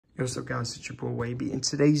What's up guys, it's your boy Wavy. In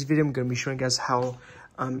today's video, I'm going to be showing you guys how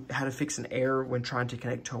to fix an error when trying to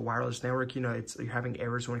connect to a wireless network. You know, you're having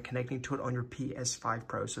errors when connecting to it on your PS5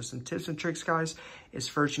 Pro. So some tips and tricks, guys, is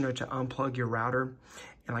first, to unplug your router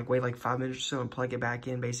and wait 5 minutes or so and plug it back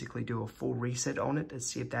in. Basically do a full reset on it and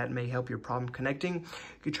see if that may help your problem connecting.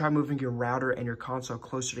 You could try moving your router and your console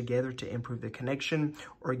closer together to improve the connection,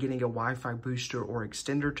 or getting a Wi-Fi booster or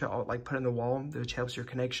extender to put in the wall, which helps your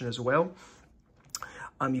connection as well.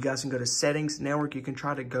 You guys can go to settings, network. You can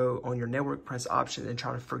try to go on your network, press option, and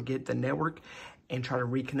try to forget the network and try to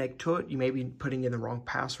reconnect to it. You may be putting in the wrong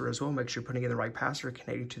password as well. Make sure you're putting in the right password,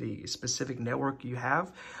 connecting to the specific network you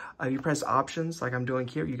have. You press options like I'm doing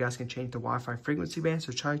here. You guys can change the Wi-Fi frequency band.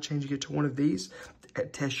 So try changing it to one of these.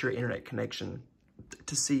 Test your internet connection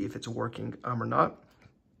to see if it's working or not.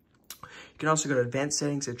 You can also go to advanced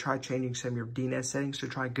settings and try changing some of your DNS settings. So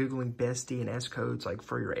try Googling best DNS codes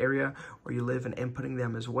for your area where you live and inputting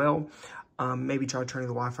them as well. Maybe try turning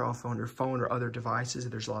the Wi-Fi off on your phone or other devices.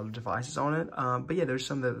 There's a lot of devices on it. But yeah, there's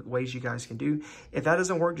some of the ways you guys can do. If that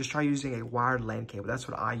doesn't work, just try using a wired LAN cable. That's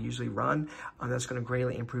what I usually run. That's going to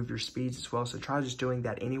greatly improve your speeds as well. So try just doing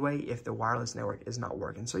that anyway if the wireless network is not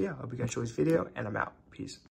working. So yeah, I hope you guys enjoyed this video, and I'm out. Peace.